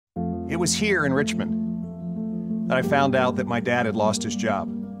It was here in Richmond that I found out that my dad had lost his job.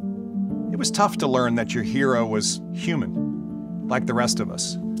 It was tough to learn that your hero was human, like the rest of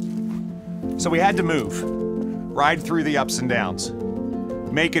us. So we had to move, ride through the ups and downs,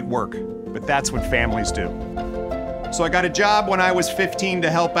 make it work, but that's what families do. So I got a job when I was 15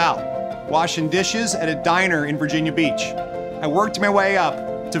 to help out, washing dishes at a diner in Virginia Beach. I worked my way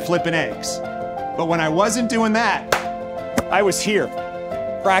up to flipping eggs. But when I wasn't doing that, I was here,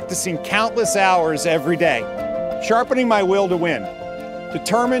 practicing countless hours every day, sharpening my will to win,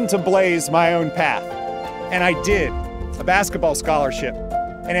 determined to blaze my own path. And I did. A basketball scholarship,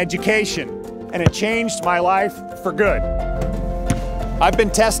 an education, and it changed my life for good. I've been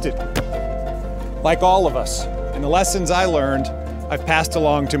tested, like all of us, and the lessons I learned, I've passed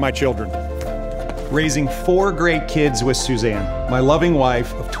along to my children. Raising 4 great kids with Suzanne, my loving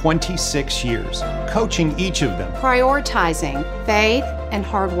wife of 26 years, coaching each of them. Prioritizing faith and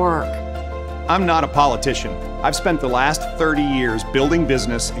hard work. I'm not a politician. I've spent the last 30 years building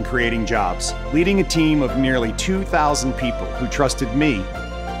business and creating jobs, leading a team of nearly 2,000 people who trusted me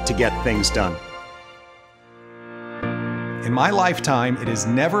to get things done. In my lifetime, it has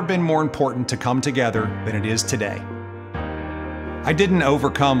never been more important to come together than it is today. I didn't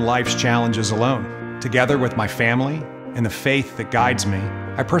overcome life's challenges alone. Together with my family and the faith that guides me,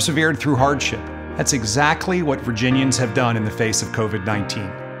 I persevered through hardship. That's exactly what Virginians have done in the face of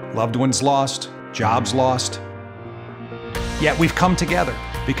COVID-19. Loved ones lost, jobs lost. Yet we've come together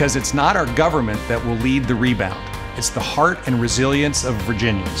because it's not our government that will lead the rebound. It's the heart and resilience of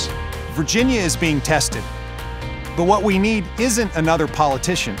Virginians. Virginia is being tested, but what we need isn't another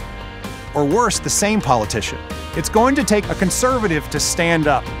politician, or worse, the same politician. It's going to take a conservative to stand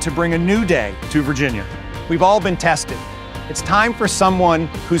up to bring a new day to Virginia. We've all been tested. It's time for someone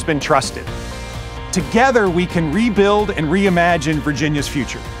who's been trusted. Together, we can rebuild and reimagine Virginia's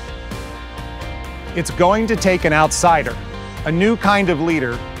future. It's going to take an outsider, a new kind of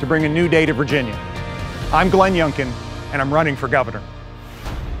leader, to bring a new day to Virginia. I'm Youngkin, and I'm running for governor.